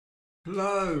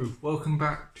Hello, welcome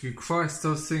back to Christ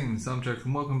Does Things. I'm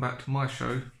joking. Welcome back to my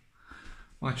show,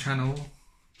 my channel,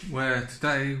 where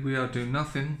today we are doing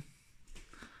nothing.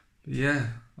 But yeah,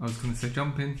 I was going to say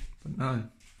jumping, but no. I was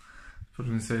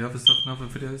probably going to say other stuff in other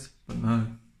videos, but no.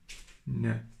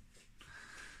 Yeah.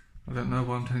 I don't know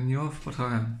why I'm telling you off, but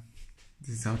I am.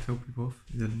 This is how I tell people off.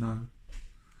 You don't know.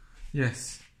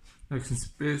 Yes, no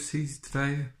conspiracies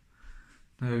today,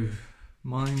 no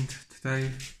mind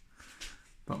today.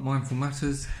 But Mindful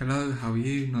Matters, hello, how are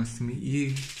you? Nice to meet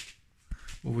you.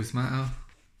 Always matter.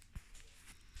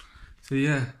 So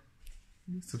yeah,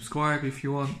 subscribe if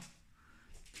you want.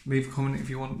 Leave a comment if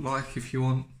you want. Like if you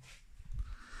want.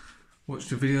 Watch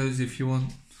the videos if you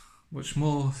want. Watch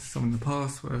more. Some in the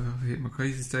past where I hit my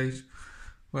crazy stage,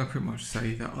 where I pretty much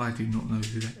say that I do not know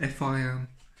who the F I am.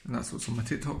 And that's what's on my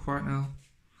TikTok right now.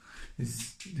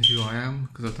 Is who I am,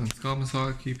 because I've done Scar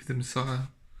Messiah, Cupid the Messiah,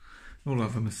 all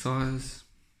other Messiahs.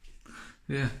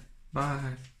 Yeah,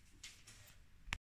 bye.